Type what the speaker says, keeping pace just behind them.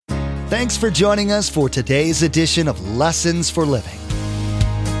Thanks for joining us for today's edition of Lessons for Living.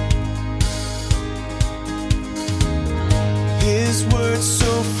 His word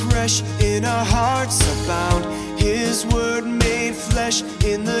so fresh in our hearts abound. His word made flesh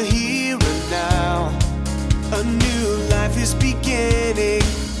in the here and now. A new life is beginning.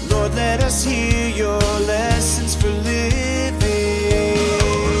 Lord, let us hear your lessons for living.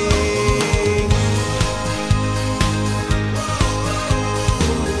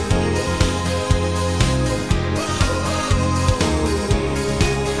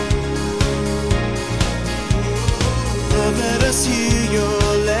 Lord, let us hear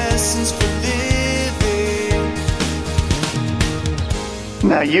your lessons for living.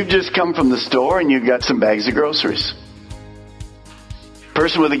 Now, you've just come from the store and you've got some bags of groceries.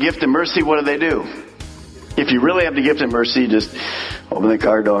 Person with a gift of mercy, what do? If you really have the gift of mercy, you just open the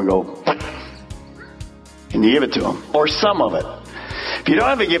car door and go, and you give it to them. Or some of it. If you don't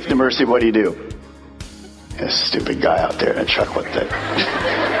have a gift of mercy, what do? This stupid guy out there in a truck with that.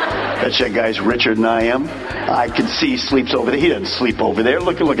 That guy's richer than I am. I can see he sleeps over there. He doesn't sleep over there.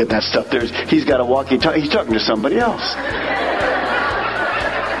 Look at that stuff. He's got a walkie-talkie. He's talking to somebody else.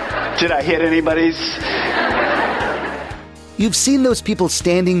 Did I hit anybody's? You've seen those people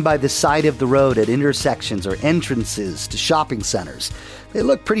standing by the side of the road at intersections or entrances to shopping centers. They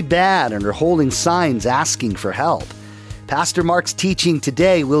look pretty bad and are holding signs asking for help. Pastor Mark's teaching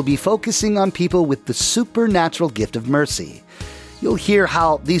today will be focusing on people with the supernatural gift of mercy. You'll hear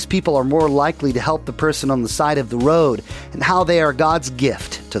how these people are more likely to help the person on the side of the road and how they are God's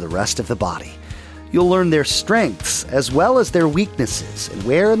gift to the rest of the body. You'll learn their strengths as well as their weaknesses and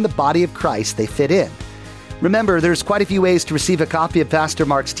where in the body of Christ they fit in. Remember, there's quite a few ways to receive a copy of Pastor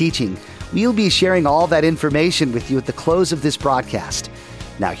Mark's teaching. We'll be sharing all that information with you at the close of this broadcast.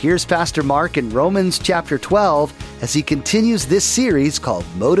 Now here's Pastor Mark in Romans chapter 12 as he continues this series called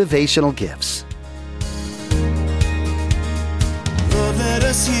Motivational Gifts. Lord, let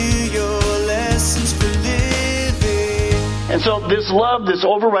us hear your lessons for living. And so this love, this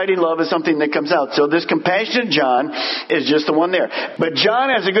overriding love is something that comes out. So this compassionate John is just the one there. But John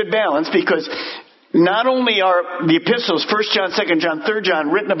has a good balance because not only are the epistles, 1 John, 2 John, 3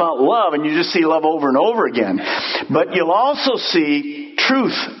 John, written about love, and you just see love over and over again, but you'll also see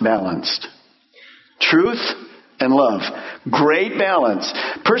truth balanced. Truth and love. Great balance.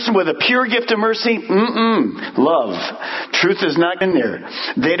 Person with a pure gift of mercy, love. Truth is not in there.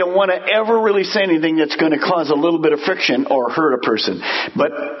 They don't want to ever really say anything that's going to cause a little bit of friction or hurt a person.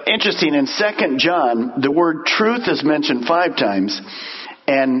 But interesting, in 2 John, the word truth is mentioned 5 times.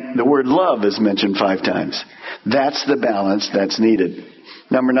 And the word love is mentioned 5 times. That's the balance that's needed.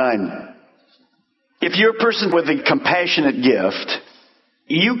 Number 9. If you're a person with a compassionate gift,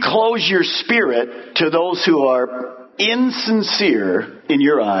 you close your spirit to those who are insincere in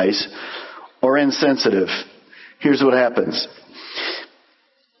your eyes or insensitive. Here's what happens.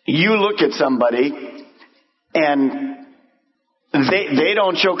 You look at somebody and they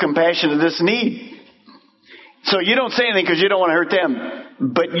don't show compassion to this need. So you don't say anything because you don't want to hurt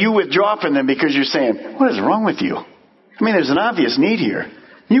them, but you withdraw from them because you're saying, what is wrong with you? I mean, there's an obvious need here.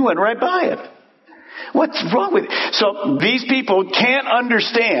 You went right by it. What's wrong with it? So these people can't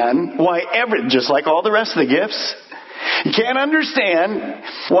understand why just like all the rest of the gifts, you can't understand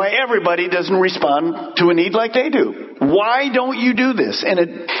why everybody doesn't respond to a need like they do. Why don't you do this? And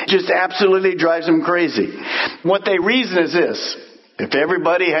it just absolutely drives them crazy. What they reason is this: if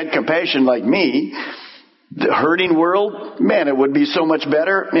everybody had compassion like me, the hurting world, man, it would be so much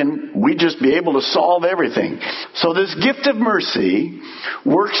better and we'd just be able to solve everything. So this gift of mercy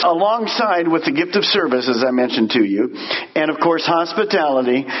works alongside with the gift of service, as I mentioned to you, and of course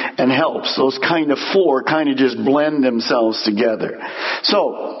hospitality and helps. Those kind of 4 kind of just blend themselves together.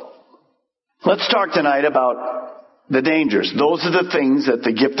 So let's talk tonight about the dangers. Those are the things that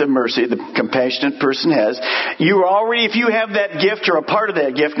the gift of mercy, the compassionate person has. You already, if you have that gift or a part of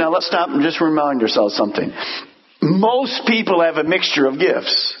that gift, now let's stop and just remind yourself something. Most people have a mixture of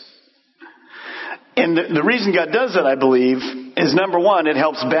gifts. And the reason God does that, I believe, is number 1, it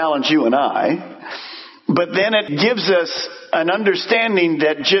helps balance you and I. But then it gives us an understanding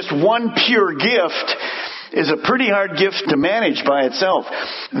that just one pure gift is a pretty hard gift to manage by itself.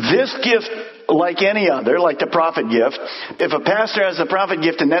 This gift, like any other, like the prophet gift, if a pastor has a prophet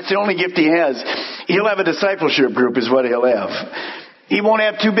gift and that's the only gift he has, he'll have a discipleship group is what he'll have. He won't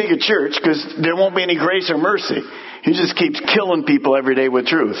have too big a church because there won't be any grace or mercy. He just keeps killing people every day with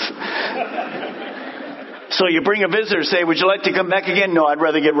truth. So you bring a visitor, say, would you like to come back again? No, I'd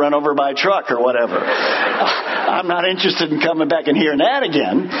rather get run over by a truck or whatever. I'm not interested in coming back and hearing that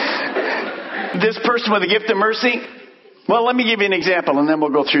again. This person with a gift of mercy, Well, let me give you an example, and then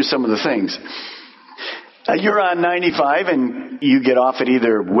we'll go through some of the things. You're on 95, and you get off at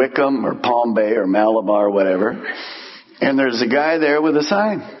either Wickham or Palm Bay or Malabar or whatever, and there's a guy there with a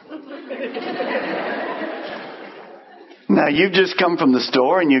sign. Now, you've just come from the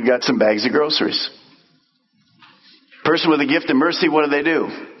store, and you've got some bags of groceries. Person with a gift of mercy, what do?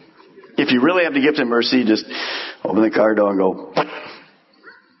 If you really have the gift of mercy, you just open the car door and go,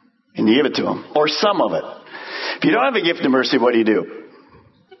 and you give it to them, or some of it. If you don't have a gift of mercy, what do?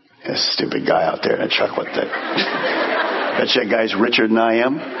 This stupid guy out there in a truck with that. Bet you that guy's richer than I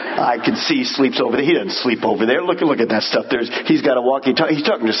am. I can see he sleeps over there. He doesn't sleep over there. Look at that stuff. He's got a walkie-talkie. He's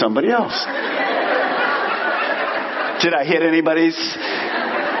talking to somebody else. Did I hit anybody's?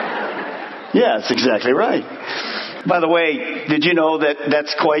 Yeah, that's exactly right. By the way, did you know that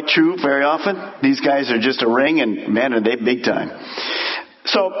that's quite true very often? These guys are just a ring, and man, are they big time.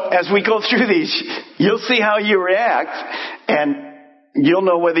 So as we go through these, you'll see how you react, and you'll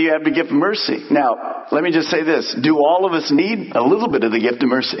know whether you have the gift of mercy. Now, let me just say this. Do all of us need a little bit of the gift of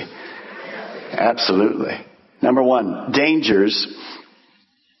mercy? Absolutely. Number one, dangers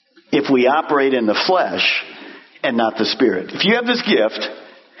if we operate in the flesh and not the Spirit. If you have this gift,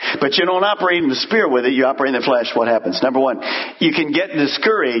 but you don't operate in the Spirit with it, you operate in the flesh, what happens? Number one, you can get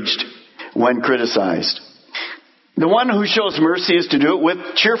discouraged when criticized. The one who shows mercy is to do it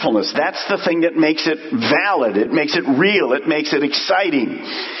with cheerfulness. That's the thing that makes it valid. It makes it real. It makes it exciting.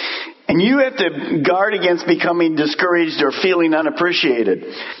 And you have to guard against becoming discouraged or feeling unappreciated.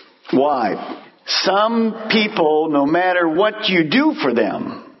 Why? Some people, no matter what you do for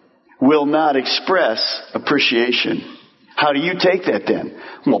them, will not express appreciation. How do you take that then?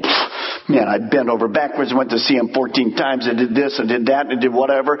 Well, man, I bent over backwards and went to see him 14 times. I did this, I did that, I did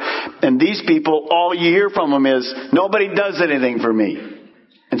whatever. And these people, all you hear from them is, nobody does anything for me.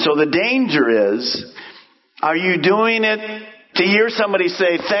 And so the danger is, are you doing it to hear somebody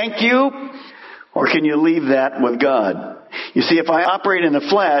say thank you? Or can you leave that with God? You see, if I operate in the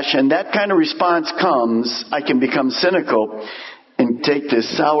flesh and that kind of response comes, I can become cynical and take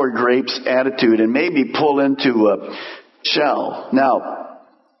this sour grapes attitude and maybe pull into a shell. Now,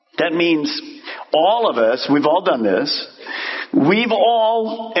 that means all of us, we've all done this. We've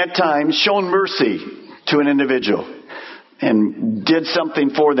all, at times, shown mercy to an individual and did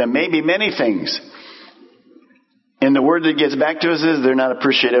something for them, maybe many things. And the word that gets back to us is they're not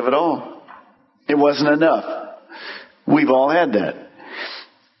appreciative at all. It wasn't enough. We've all had that.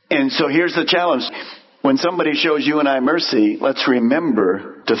 And so here's the challenge. When somebody shows you and I mercy, let's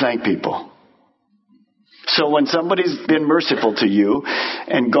remember to thank people. So when somebody's been merciful to you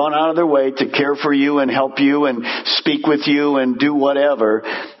and gone out of their way to care for you and help you and speak with you and do whatever,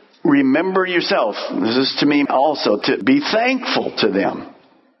 remember yourself, this is to me also, to be thankful to them,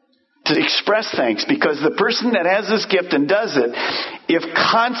 to express thanks, because the person that has this gift and does it, if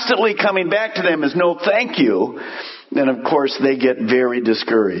constantly coming back to them is no thank you, then of course they get very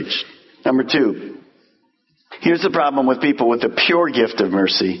discouraged. Number two. Here's the problem with people with the pure gift of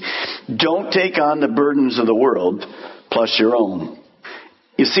mercy. Don't take on the burdens of the world plus your own.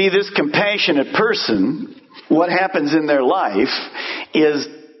 You see, this compassionate person, what happens in their life is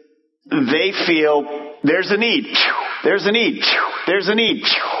they feel there's a need. There's a need. There's a need.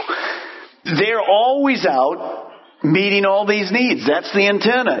 They're always out meeting all these needs. That's the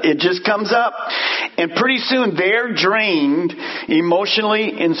antenna. It just comes up. And pretty soon they're drained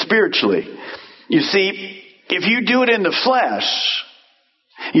emotionally and spiritually. You see, if you do it in the flesh,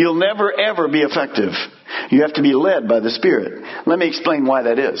 you'll never ever be effective. You have to be led by the Spirit. Let me explain why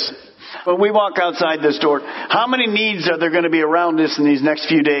that is. When we walk outside this door, how many needs are there going to be around us in these next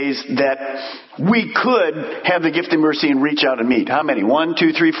few days that we could have the gift of mercy and reach out and meet? How many? 1,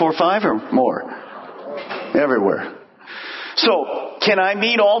 2, 3, 4, 5 or more? Everywhere. So, can I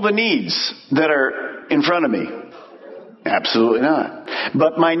meet all the needs that are in front of me? Absolutely not.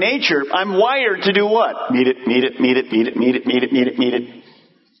 But my nature, I'm wired to do what? Meet it, meet it, meet it, meet it, meet it, meet it, meet it, meet it.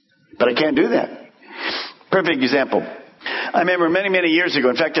 But I can't do that. Perfect example. I remember many, many years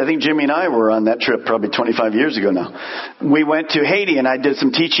ago, in fact, I think Jimmy and I were on that trip probably 25 years ago now. We went to Haiti and I did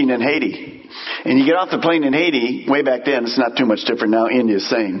some teaching in Haiti. And you get off the plane in Haiti, way back then, it's not too much different now, India's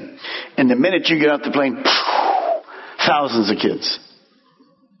same. And the minute you get off the plane, thousands of kids.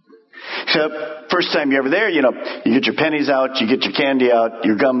 Except, first time you're ever there, you get your pennies out, you get your candy out,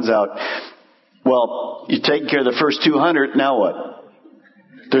 your gums out. Well, you take care of the first 200, now what?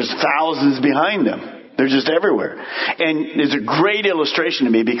 There's thousands behind them. They're just everywhere. And it's a great illustration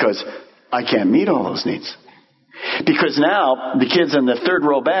to me because I can't meet all those needs. Because now, the kids in the third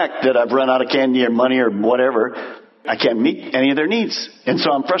row back that I've run out of candy or money or whatever, I can't meet any of their needs. And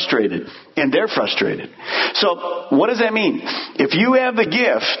so I'm frustrated. And they're frustrated. So what does that mean? If you have the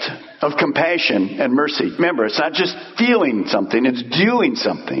gift of compassion and mercy, remember, it's not just feeling something, it's doing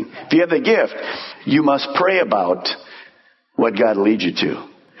something. If you have the gift, you must pray about what God leads you to.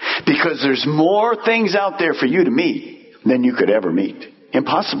 Because there's more things out there for you to meet than you could ever meet.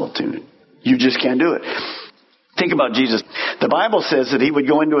 Impossible to. You just can't do it. Think about Jesus. The Bible says that he would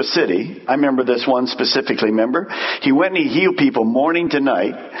go into a city. I remember this one specifically, remember? He went and he healed people morning to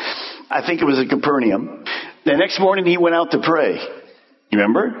night. I think it was at Capernaum. The next morning he went out to pray. You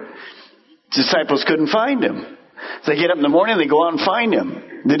remember? The disciples couldn't find him. They get up in the morning, they go out and find him.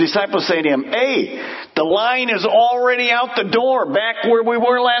 The disciples say to him, hey, the line is already out the door back where we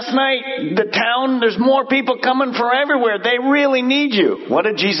were last night. The town, there's more people coming from everywhere. They really need you. What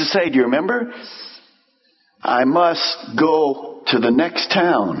did Jesus say? Do you remember? I must go to the next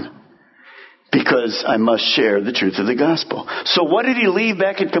town because I must share the truth of the gospel. So what did he leave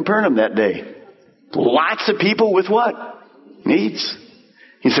back at Capernaum that day? Lots of people with what? Needs.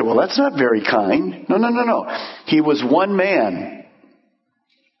 He said, well, that's not very kind. No. He was one man.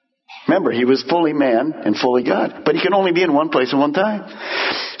 Remember, he was fully man and fully God. But he could only be in one place at one time.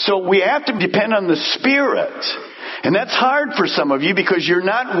 So we have to depend on the Spirit. And that's hard for some of you because you're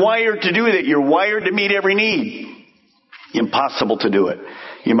not wired to do that. You're wired to meet every need. Impossible to do it.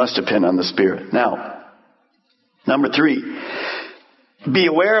 You must depend on the Spirit. Now, number 3, be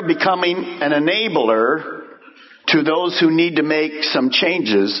aware of becoming an enabler to those who need to make some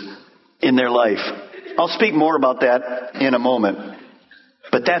changes in their life. I'll speak more about that in a moment.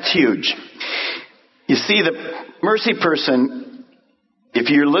 But that's huge. You see, the mercy person, if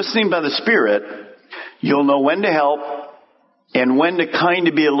you're listening by the Spirit, you'll know when to help and when to kind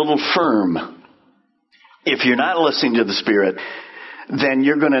of be a little firm. If you're not listening to the Spirit, then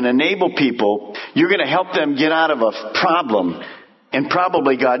you're going to enable people. You're going to help them get out of a problem. And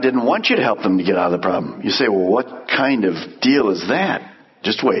probably God didn't want you to help them to get out of the problem. You say, well, what kind of deal is that?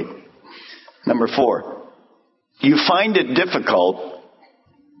 Just wait. Number 4, you find it difficult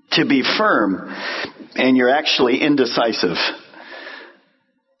to be firm and you're actually indecisive.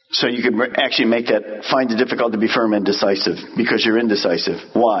 So you could actually find it difficult to be firm and decisive because you're indecisive.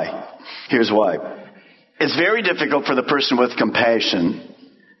 Why? Here's why. It's very difficult for the person with compassion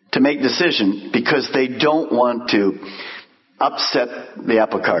to make decisions because they don't want to upset the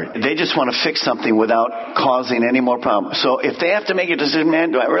apple cart. They just want to fix something without causing any more problems. So if they have to make a decision,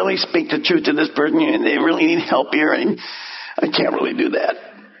 man, do I really speak the truth to this person? They really need help here. I can't really do that.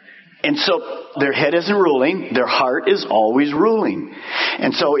 And so their head isn't ruling. Their heart is always ruling.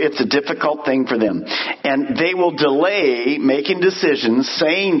 And so it's a difficult thing for them. And they will delay making decisions,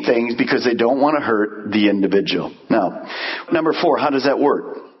 saying things because they don't want to hurt the individual. Now, number 4, how does that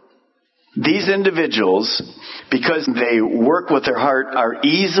work? These individuals, because they work with their heart, are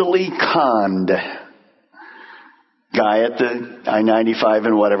easily conned. Guy at the I-95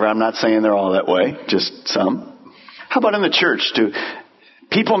 and whatever. I'm not saying they're all that way, just some. How about in the church? Do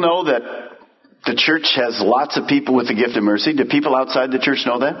people know that the church has lots of people with the gift of mercy? Do people outside the church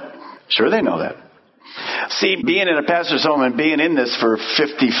know that? Sure, they know that. See, being in a pastor's home and being in this for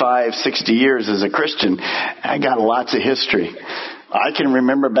 55, 60 years as a Christian, I got lots of history. I can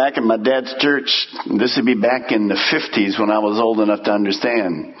remember back in my dad's church, this would be back in the 50s when I was old enough to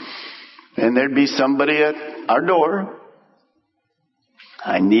understand. And there'd be somebody at our door.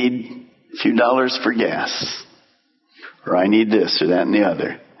 I need a few dollars for gas. Or I need this or that and the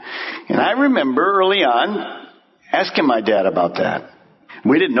other. And I remember early on asking my dad about that.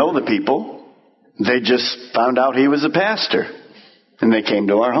 We didn't know the people. They just found out he was a pastor. And they came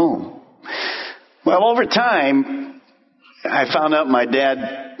to our home. Well, over time, I found out my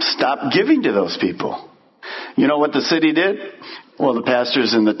dad stopped giving to those people. You know what the city did? Well, the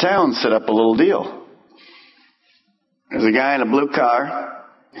pastors in the town set up a little deal. There's a guy in a blue car.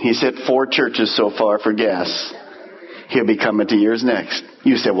 He's hit 4 churches so far for gas. He'll be coming to yours next.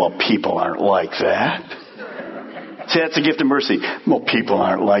 You say, well, people aren't like that. See, that's a gift of mercy. Well, people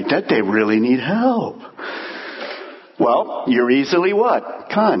aren't like that. They really need help. Well, you're easily what?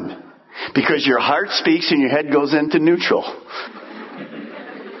 Conned. Because your heart speaks and your head goes into neutral.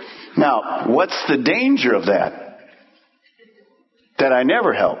 Now, what's the danger of that? That I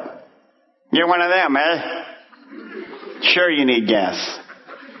never help. You're one of them, eh? Sure you need gas.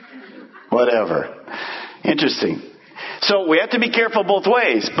 Whatever. Interesting. So we have to be careful both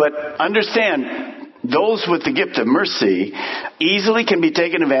ways, but understand those with the gift of mercy easily can be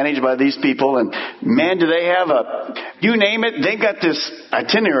taken advantage by these people, and man, do they have you name it, they've got this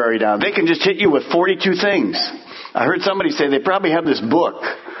itinerary down. They can just hit you with 42 things. I heard somebody say they probably have this book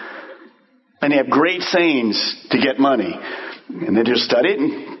And they have great sayings to get money. And they just study it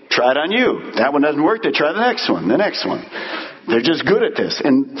and try it on you. That one doesn't work, they try the next one. They're just good at this.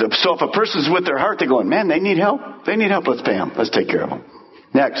 And so if a person's with their heart, they're going, man, they need help. Let's pay them. Let's take care of them.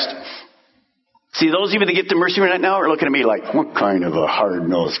 Next. See, those even that get the mercy right now are looking at me like, what kind of a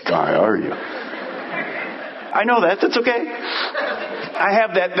hard-nosed guy are you? I know that. That's okay. I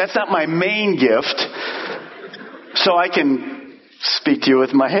have that. That's not my main gift. So I can speak to you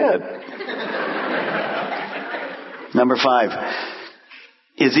with my head. Number 5,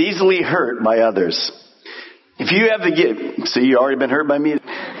 is easily hurt by others. If you have the gift, see, you already been hurt by me.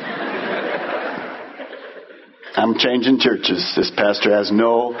 I'm changing churches. This pastor has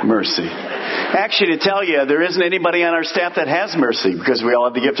no mercy. Actually, to tell you, there isn't anybody on our staff that has mercy because we all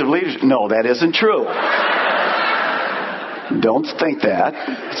have the gift of leadership. No, that isn't true. Don't think that.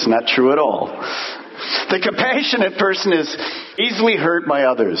 It's not true at all. The compassionate person is easily hurt by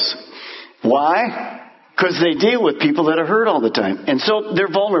others. Why? Because they deal with people that are hurt all the time. And so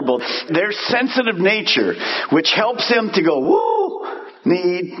they're vulnerable. Their sensitive nature, which helps them to go, woo,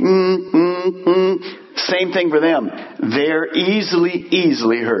 need, Same thing for them. They're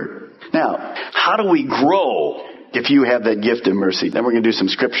easily hurt. Now, how do we grow if you have that gift of mercy? Then we're going to do some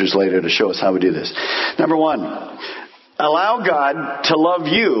scriptures later to show us how we do this. Number 1, allow God to love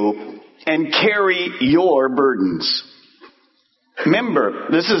you and carry your burdens. Remember,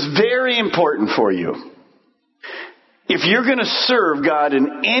 this is very important for you. If you're going to serve God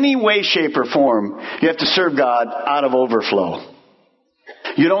in any way, shape, or form, you have to serve God out of overflow.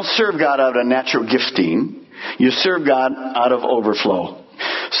 You don't serve God out of natural gifting. You serve God out of overflow.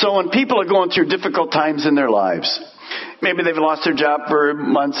 So when people are going through difficult times in their lives, maybe they've lost their job for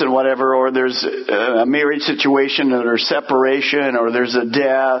months and whatever, or there's a marriage situation, or there's separation, or there's a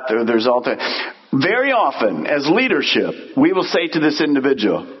death, or there's all that. Very often, as leadership, we will say to this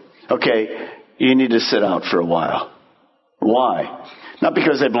individual, okay, you need to sit out for a while. Why? Not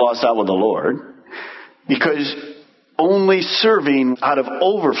because they've lost out with the Lord. Because only serving out of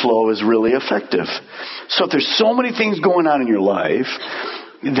overflow is really effective. So if there's so many things going on in your life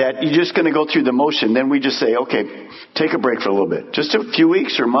that you're just going to go through the motion, then we just say, okay, take a break for a little bit. Just a few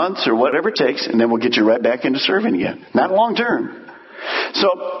weeks or months or whatever it takes, and then we'll get you right back into serving again. Not long term. So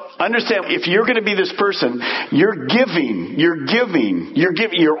understand, if you're going to be this person, you're giving.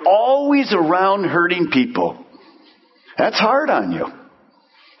 You're always around hurting people. That's hard on you.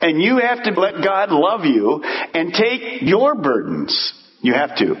 And you have to let God love you and take your burdens. You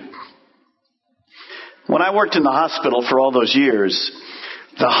have to. When I worked in the hospital for all those years,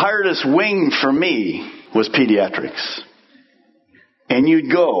 the hardest wing for me was pediatrics. And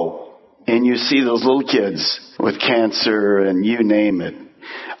you'd go and you see those little kids with cancer and you name it.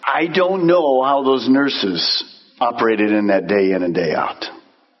 I don't know how those nurses operated in that day in and day out.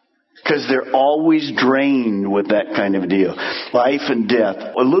 Because they're always drained with that kind of deal. Life and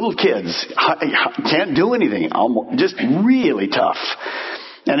death. Well, little kids can't do anything. Just really tough.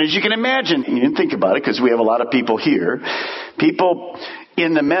 And as you can imagine, you didn't think about it because we have a lot of people here. People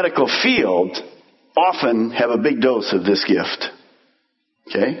in the medical field often have a big dose of this gift.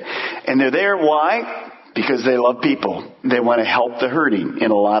 Okay? And they're there, why? Because they love people. They want to help the hurting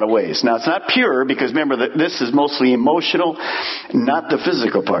in a lot of ways. Now, it's not pure because remember that this is mostly emotional, not the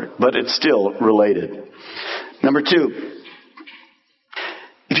physical part, but it's still related. Number 2,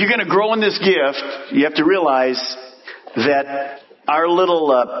 if you're going to grow in this gift, you have to realize that our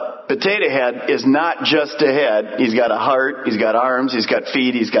little potato head is not just a head. He's got a heart, he's got arms, he's got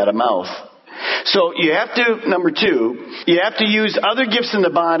feet, he's got a mouth. So you have to, number 2, you have to use other gifts in the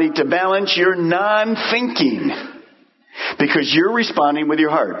body to balance your non-thinking. Because you're responding with your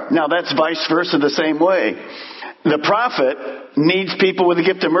heart. Now that's vice versa the same way. The prophet needs people with the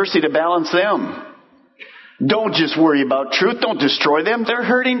gift of mercy to balance them. Don't just worry about truth. Don't destroy them. They're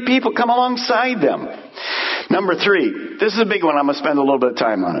hurting people. Come alongside them. Number 3, this is a big one. I'm going to spend a little bit of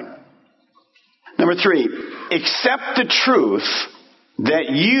time on it. Number 3, accept the truth that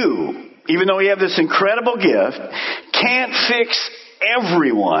you, even though you have this incredible gift, can't fix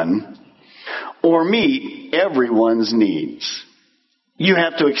everyone or meet everyone's needs. You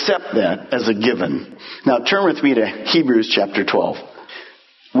have to accept that as a given. Now turn with me to Hebrews chapter 12.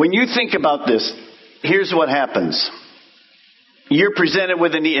 When you think about this, here's what happens. You're presented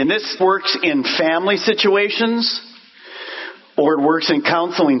with a need, and this works in family situations or it works in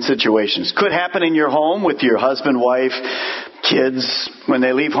counseling situations. Could happen in your home with your husband, wife, kids, when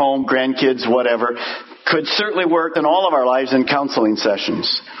they leave home, grandkids, whatever. Could certainly work in all of our lives in counseling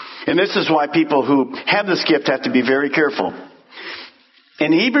sessions. And this is why people who have this gift have to be very careful.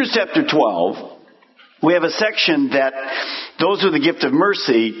 In Hebrews chapter 12, we have a section that those with the gift of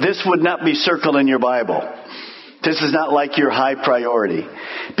mercy, this would not be circled in your Bible. This is not like your high priority.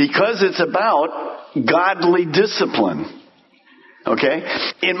 Because it's about godly discipline. Okay?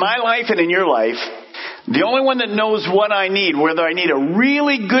 In my life and in your life, the only one that knows what I need, whether I need a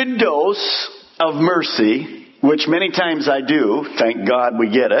really good dose of mercy, which many times I do, thank God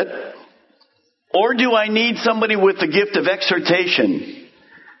we get it, or do I need somebody with the gift of exhortation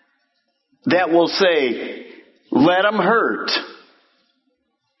that will say, let them hurt,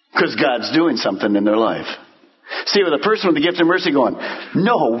 because God's doing something in their life. See, with a person with the gift of mercy going,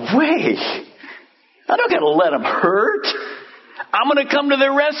 no way, I don't got to let them hurt. I'm going to come to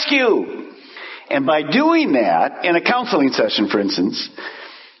their rescue. And by doing that, in a counseling session, for instance,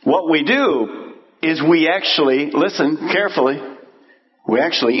 what we do is we actually, listen carefully, we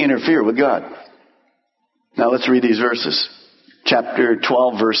actually interfere with God. Now let's read these verses. Chapter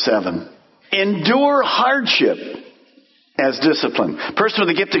 12, verse 7. Endure hardship as discipline. Person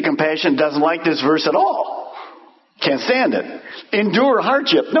with the gift of compassion doesn't like this verse at all. Can't stand it. Endure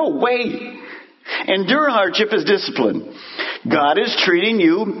hardship. No way. Endure hardship as discipline. God is treating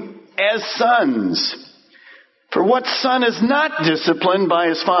you as sons. For what son is not disciplined by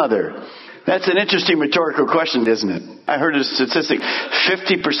his father? That's an interesting rhetorical question, isn't it? I heard a statistic.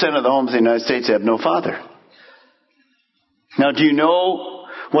 50% of the homes in the United States have no father. Now, do you know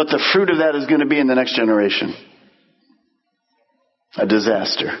what the fruit of that is going to be in the next generation? A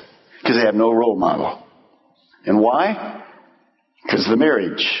disaster. Because they have no role model. And why? Because of the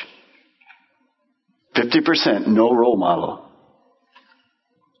marriage. 50% no role model.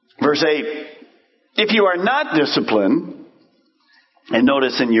 Verse 8. If you are not disciplined, and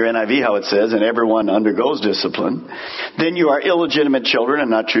notice in your NIV how it says, and everyone undergoes discipline, then you are illegitimate children and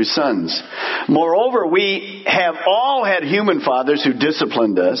not true sons. Moreover, we have all had human fathers who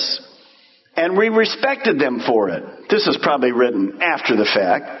disciplined us, and we respected them for it. This is probably written after the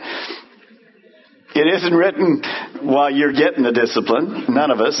fact. It isn't written while you're getting the discipline.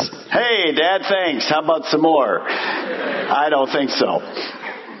 None of us. Hey, Dad, thanks. How about some more? I don't think so.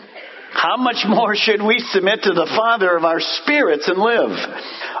 How much more should we submit to the Father of our spirits and live?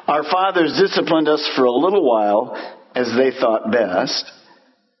 Our fathers disciplined us for a little while as they thought best.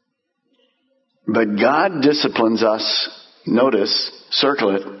 But God disciplines us, notice,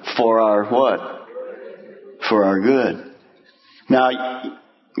 circle it, for our what? For our good. Now,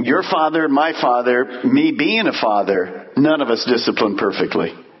 your father, my father, me being a father, none of us disciplined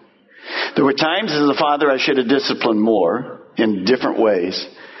perfectly. There were times as a father I should have disciplined more in different ways.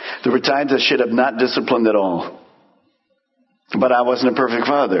 There were times I should have not disciplined at all. But I wasn't a perfect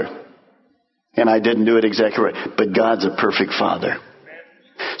father. And I didn't do it exactly right. But God's a perfect father.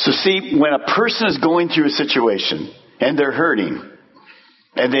 So see, when a person is going through a situation and they're hurting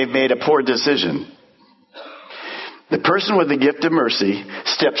and they've made a poor decision, the person with the gift of mercy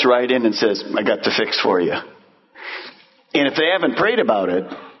steps right in and says, I got the fix for you. And if they haven't prayed about it,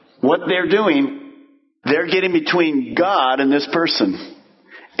 what they're doing, they're getting between God and this person.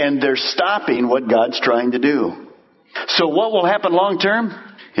 And they're stopping what God's trying to do. So what will happen long term?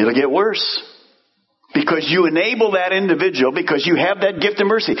 It'll get worse. Because you enable that individual, because you have that gift of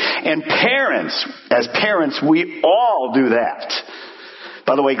mercy. And parents, as parents, we all do that.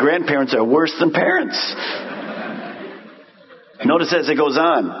 By the way, grandparents are worse than parents. Notice as it goes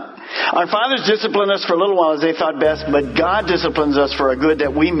on. Our fathers disciplined us for a little while as they thought best, but God disciplines us for our good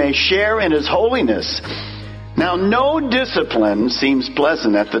that we may share in His holiness. Now, no discipline seems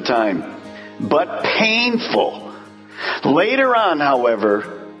pleasant at the time, but painful. Later on,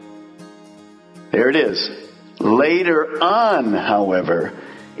 however, there it is. Later on, however,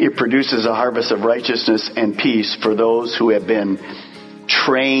 it produces a harvest of righteousness and peace for those who have been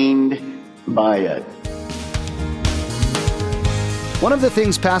trained by it. One of the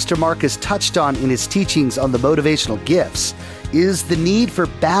things Pastor Mark has touched on in his teachings on the motivational gifts is the need for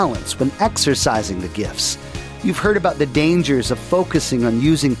balance when exercising the gifts. You've heard about the dangers of focusing on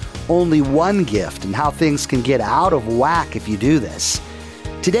using only one gift and how things can get out of whack if you do this.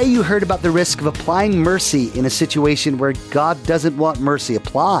 Today you heard about the risk of applying mercy in a situation where God doesn't want mercy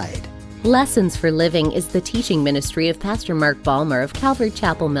applied. Lessons for Living is the teaching ministry of Pastor Mark Balmer of Calvary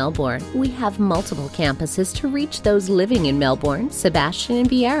Chapel, Melbourne. We have multiple campuses to reach those living in Melbourne, Sebastian, and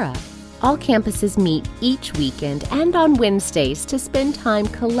Viera. All campuses meet each weekend and on Wednesdays to spend time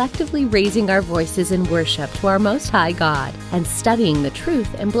collectively raising our voices in worship to our Most High God and studying the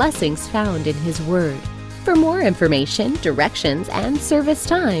truth and blessings found in His Word. For more information, directions, and service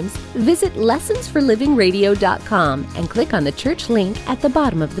times, visit lessonsforlivingradio.com and click on the church link at the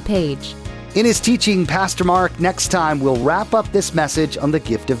bottom of the page. In his teaching, Pastor Mark next time will wrap up this message on the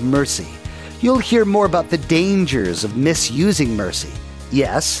gift of mercy. You'll hear more about the dangers of misusing mercy.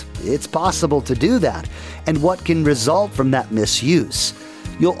 Yes, it's possible to do that, and what can result from that misuse.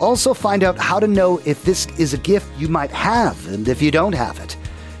 You'll also find out how to know if this is a gift you might have and if you don't have it.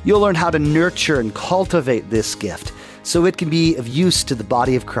 You'll learn how to nurture and cultivate this gift so it can be of use to the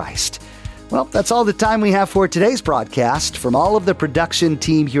body of Christ. Well, that's all the time we have for today's broadcast. From all of the production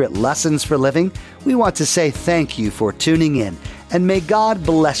team here at Lessons for Living, we want to say thank you for tuning in, and may God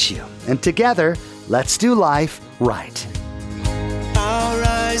bless you. And together, let's do life right. Our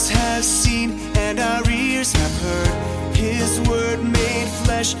eyes have seen and our ears have heard His word made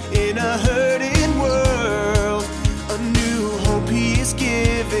flesh in a hurting